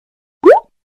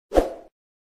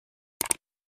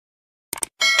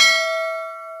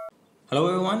Hello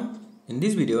everyone, in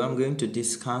this video I'm going to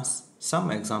discuss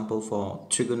some example for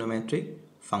trigonometric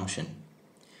function.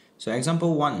 So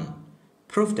example 1,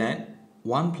 prove that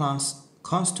 1 plus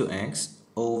cos 2x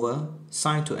over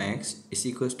sin 2x is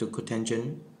equals to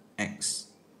cotangent x.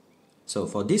 So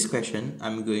for this question,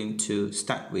 I'm going to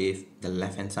start with the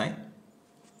left hand side,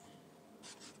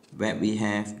 where we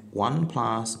have 1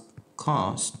 plus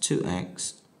cos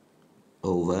 2x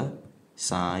over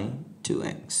sin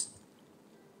 2x.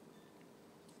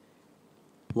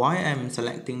 Why I'm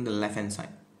selecting the left hand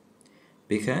side?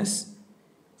 Because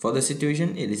for the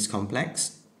situation it is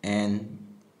complex and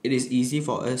it is easy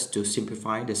for us to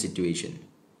simplify the situation.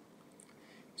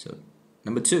 So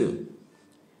number 2,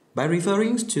 by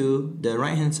referring to the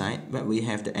right hand side where we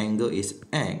have the angle is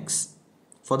x,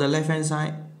 for the left hand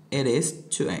side it is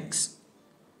 2x.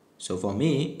 So for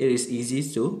me it is easy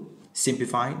to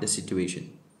simplify the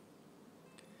situation.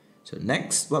 So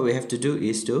next, what we have to do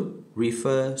is to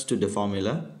refer to the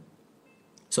formula.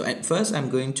 So at first, I'm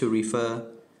going to refer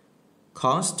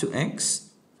cos 2x.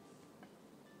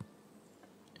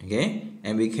 Okay,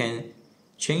 and we can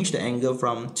change the angle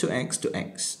from 2x to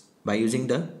x by using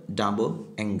the double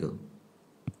angle.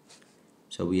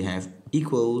 So we have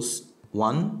equals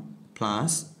 1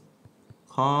 plus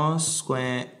cos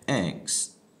square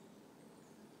x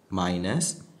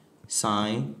minus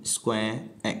sin square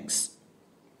x.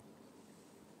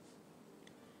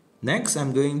 Next,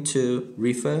 I'm going to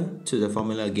refer to the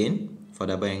formula again for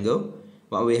double angle.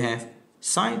 What we have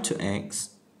sin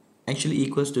 2x actually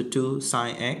equals to 2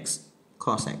 sin x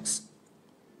cos x.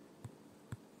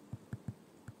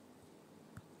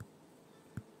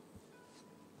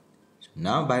 So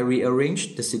now by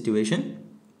rearrange the situation,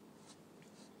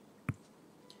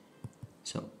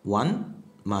 so 1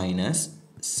 minus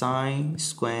sin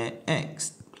square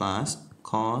x plus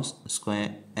cos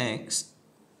square x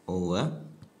over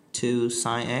 2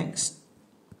 sin x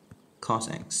cos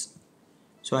x.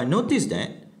 So I notice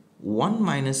that 1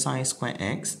 minus sin square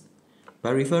x, by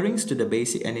referring to the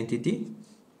basic identity,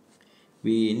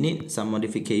 we need some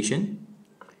modification.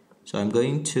 So I'm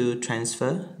going to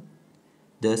transfer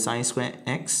the sin square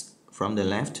x from the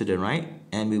left to the right,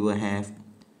 and we will have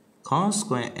cos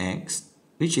square x,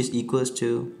 which is equals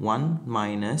to 1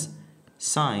 minus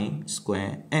sin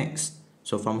square x.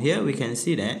 So from here we can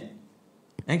see that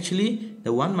actually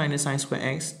the 1 minus sin square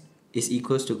x is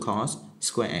equals to cos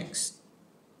square x.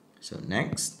 So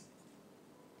next,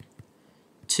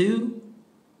 2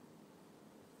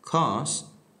 cos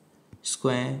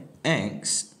square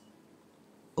x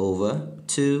over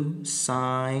 2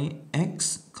 sin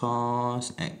x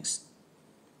cos x.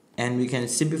 And we can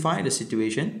simplify the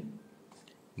situation.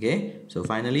 Okay, so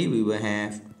finally we will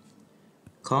have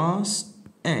cos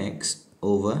x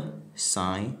over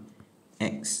sin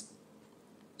x.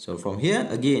 So from here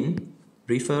again,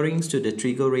 referring to the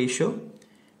trigo ratio,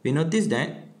 we notice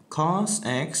that cos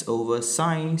x over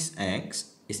sin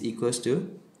x is equals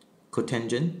to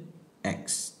cotangent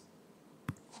x.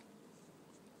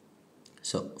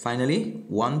 So finally,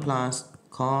 1 plus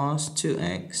cos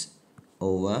 2x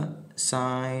over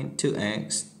sin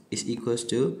 2x is equals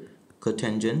to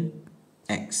cotangent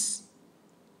x.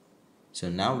 So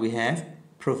now we have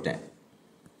proved that.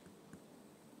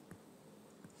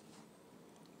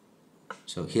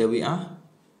 So here we are,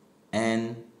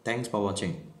 and thanks for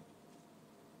watching.